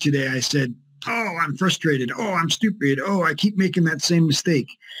to work today, I said, oh, I'm frustrated. Oh, I'm stupid. Oh, I keep making that same mistake.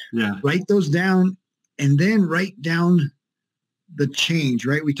 Yeah. Write those down and then write down the change,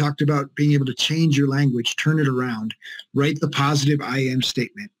 right? We talked about being able to change your language, turn it around, write the positive I am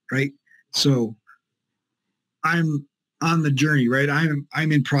statement, right? So I'm on the journey, right?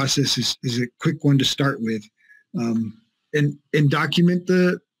 I'm in process is a quick one to start with. And document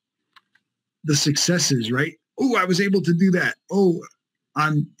the successes, right? Oh, I was able to do that. Oh,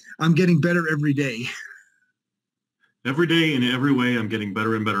 I'm getting better every day. Every day in every way, I'm getting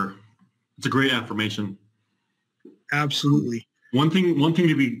better and better. It's a great affirmation. Absolutely. One thing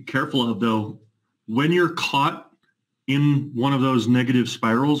to be careful of, though, when you're caught in one of those negative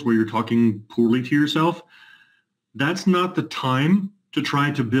spirals where you're talking poorly to yourself, that's not the time to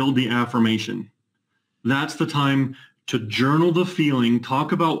try to build the affirmation. That's the time to journal the feeling,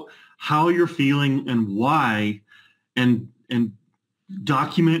 talk about how you're feeling and why, and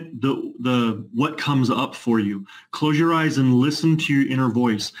document the what comes up for you. Close your eyes and listen to your inner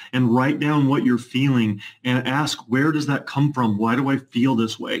voice and write down what you're feeling and ask, where does that come from? Why do I feel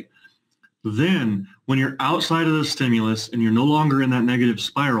this way? Then when you're outside of the stimulus and you're no longer in that negative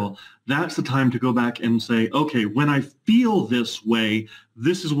spiral, that's the time to go back and say, okay, when I feel this way,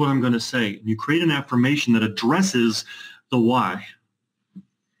 this is what I'm going to say. And you create an affirmation that addresses the why.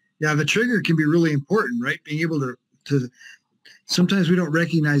 Yeah, the trigger can be really important, right? Being able to sometimes we don't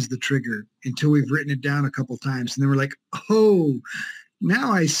recognize the trigger until we've written it down a couple times. And then we're like, oh,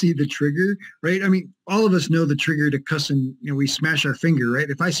 now I see the trigger, right? I mean, all of us know the trigger to cuss and, we smash our finger, right?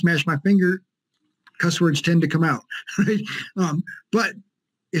 If I smash my finger, cuss words tend to come out, right? But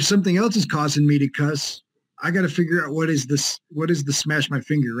if something else is causing me to cuss, I got to figure out what is the smash my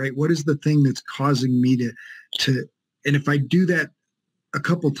finger, right? What is the thing that's causing me to, and if I do that a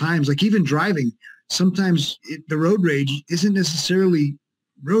couple times, like even driving, sometimes the road rage isn't necessarily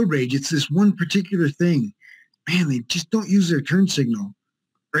road rage. It's this one particular thing. Man, they just don't use their turn signal,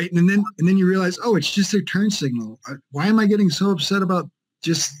 right? And then you realize, oh, it's just their turn signal. Why am I getting so upset about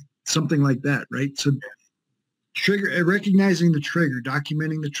just something like that, right? So recognizing the trigger,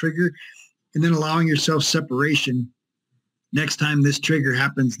 documenting the trigger, and then allowing yourself separation. Next time this trigger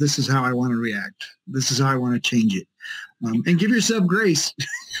happens, this is how I want to react. This is how I want to change it. And give yourself grace.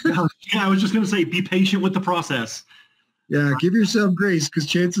 Yeah, I was just going to say, be patient with the process. Yeah, give yourself grace because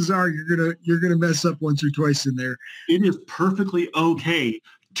chances are you're gonna mess up once or twice in there. It is perfectly okay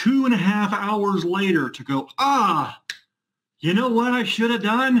 2.5 hours later to go, you know what I should have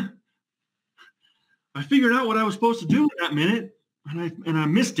done? I figured out what I was supposed to do in that minute, and I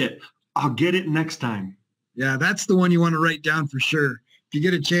missed it. I'll get it next time. Yeah, that's the one you want to write down for sure. If you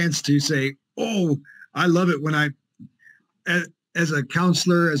get a chance to say, oh, I love it when as a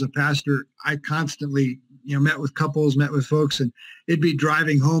counselor, as a pastor, I constantly, met with couples, met with folks, and it'd be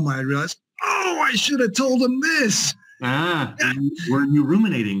driving home. I realized, oh, I should have told them this. Were you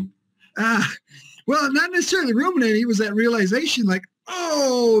ruminating? Well, not necessarily ruminating. It was that realization like,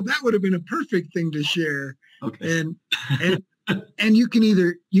 oh, that would have been a perfect thing to share. Okay. And you can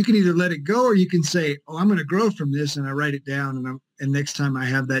either let it go or you can say, oh, I'm going to grow from this. And I write it down and next time I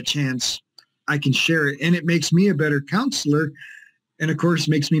have that chance, I can share it. And it makes me a better counselor. And of course,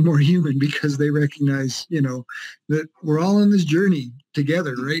 makes me more human because they recognize, that we're all on this journey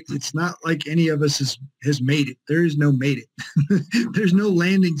together, right? It's not like any of us has made it. There is no made it. There's no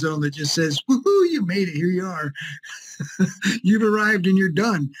landing zone that just says, woohoo, you made it. Here you are. You've arrived and you're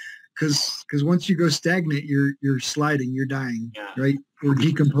done. Because once you go stagnant, you're sliding, you're dying, right? Or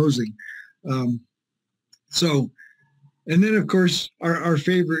decomposing. So, and then of course, our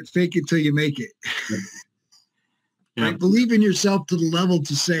favorite, fake it till you make it. Yeah. Right? Believe in yourself to the level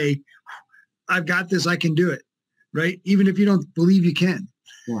to say, I've got this, I can do it, right? Even if you don't believe you can.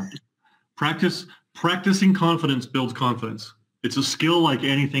 Yeah. Practicing confidence builds confidence. It's a skill like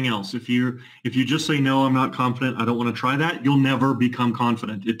anything else. If you just say, no, I'm not confident, I don't want to try that, you'll never become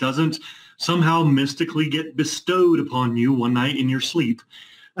confident. It doesn't somehow mystically get bestowed upon you one night in your sleep.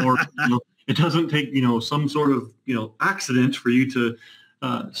 Or it doesn't take, some sort of, accident for you to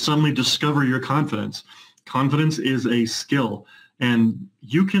suddenly discover your confidence. Confidence is a skill. And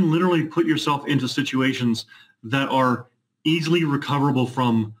you can literally put yourself into situations that are easily recoverable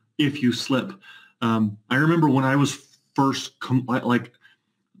from if you slip. I remember when I was first,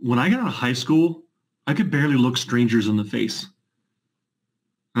 when I got out of high school, I could barely look strangers in the face.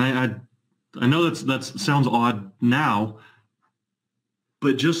 I know that sounds odd now,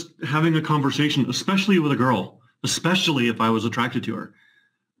 but just having a conversation, especially with a girl, especially if I was attracted to her,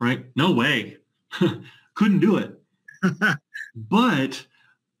 right? No way. Couldn't do it. But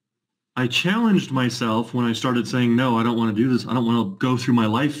I challenged myself when I started saying, no, I don't want to do this. I don't want to go through my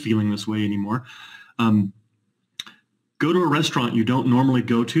life feeling this way anymore. Go to a restaurant you don't normally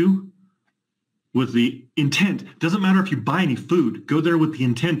go to with the intent. Doesn't matter if you buy any food. Go there with the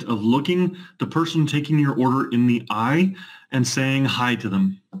intent of looking the person taking your order in the eye and saying hi to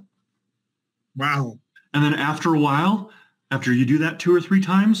them. Wow. And then after a while, after you do that 2 or 3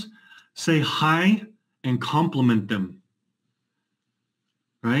 times, say hi and compliment them.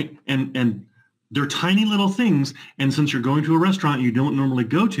 Right? And they're tiny little things. And since you're going to a restaurant you don't normally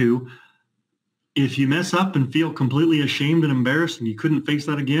go to, if you mess up and feel completely ashamed and embarrassed and you couldn't face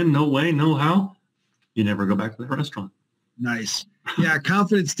that again, no way, no how, you never go back to that restaurant. Nice. Yeah,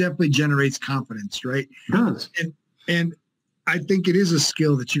 confidence definitely generates confidence, right? It does. And I think it is a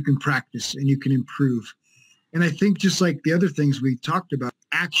skill that you can practice and you can improve. And I think just like the other things we talked about,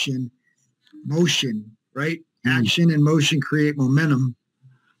 action, motion, right? Action and motion create momentum.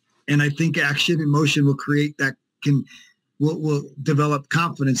 And I think action and motion will create that will develop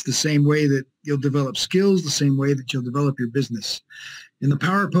confidence the same way that you'll develop skills, the same way that you'll develop your business. And the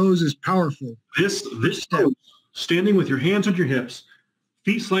power pose is powerful. This pose, standing with your hands on your hips,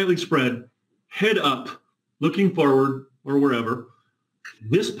 feet slightly spread, head up, looking forward or wherever.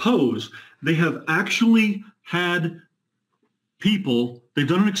 This pose, they have actually had people, they've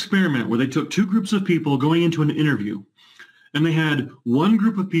done an experiment where they took 2 groups of people going into an interview, and they had one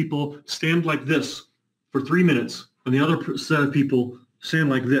group of people stand like this for 3 minutes, and the other set of people stand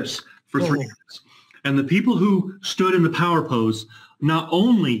like this for 3 minutes. And the people who stood in the power pose not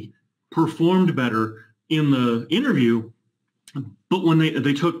only performed better in the interview, but when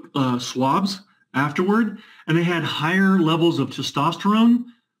they took swabs afterward, and they had higher levels of testosterone,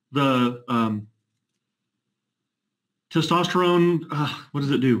 what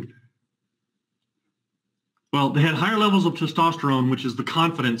does it do? Well, they had higher levels of testosterone, which is the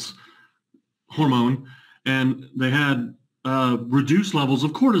confidence hormone, and they had reduced levels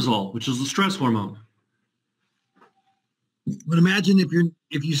of cortisol, which is the stress hormone. But imagine if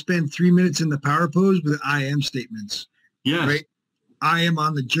you spend 3 minutes in the power pose with I am statements. Yes. Right? I am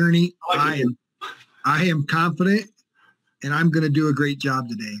on the journey. I am confident, and I'm going to do a great job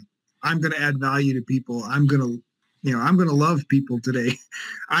today. I'm going to add value to people. I'm going to love people today.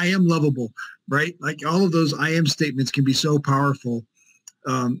 I am lovable, right? Like all of those I am statements can be so powerful,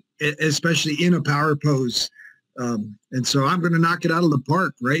 especially in a power pose. And so I'm going to knock it out of the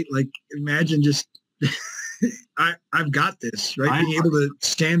park, right? Like imagine just, I've got this, right? Being able to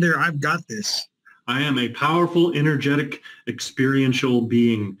stand there, I've got this. I am a powerful, energetic, experiential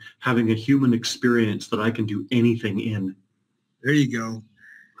being having a human experience that I can do anything in. There you go.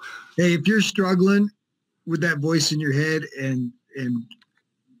 Hey, if you're struggling with that voice in your head, and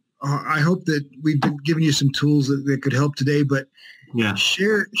I hope that we've been giving you some tools that could help today, but yeah,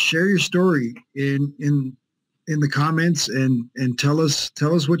 share your story in the comments and tell us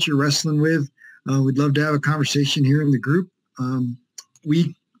what you're wrestling with. We'd love to have a conversation here in the group.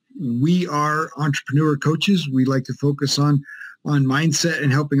 We are entrepreneur coaches. We like to focus on mindset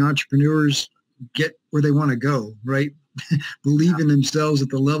and helping entrepreneurs get where they want to go, right? Believe in themselves at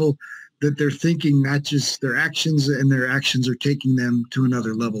the level that their thinking matches their actions, and their actions are taking them to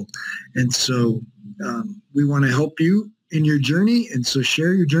another level. And so we want to help you in your journey. And so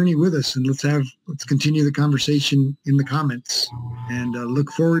share your journey with us, and let's continue the conversation in the comments, and look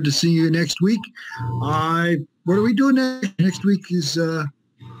forward to seeing you next week. What are we doing next week is,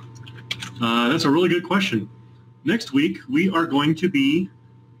 that's a really good question. Next week, we are going to be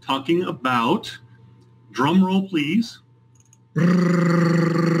talking about, drum roll, please.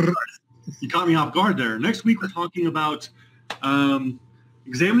 You caught me off guard there. Next week, we're talking about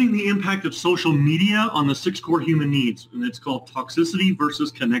examining the impact of social media on the 6 core human needs, and it's called toxicity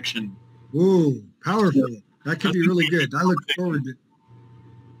versus connection. Whoa, powerful. That could be really good. I look forward to it.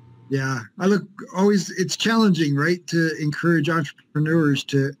 Yeah, I look always. It's challenging, right, to encourage entrepreneurs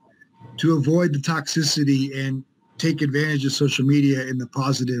to avoid the toxicity and take advantage of social media in the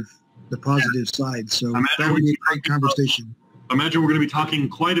positive side. So that would be a great conversation. Imagine we're going to be talking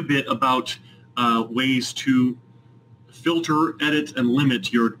quite a bit about ways to filter, edit, and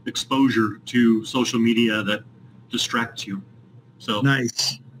limit your exposure to social media that distracts you. So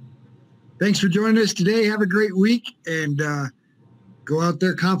nice. Thanks for joining us today. Have a great week and go out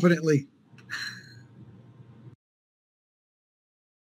there confidently.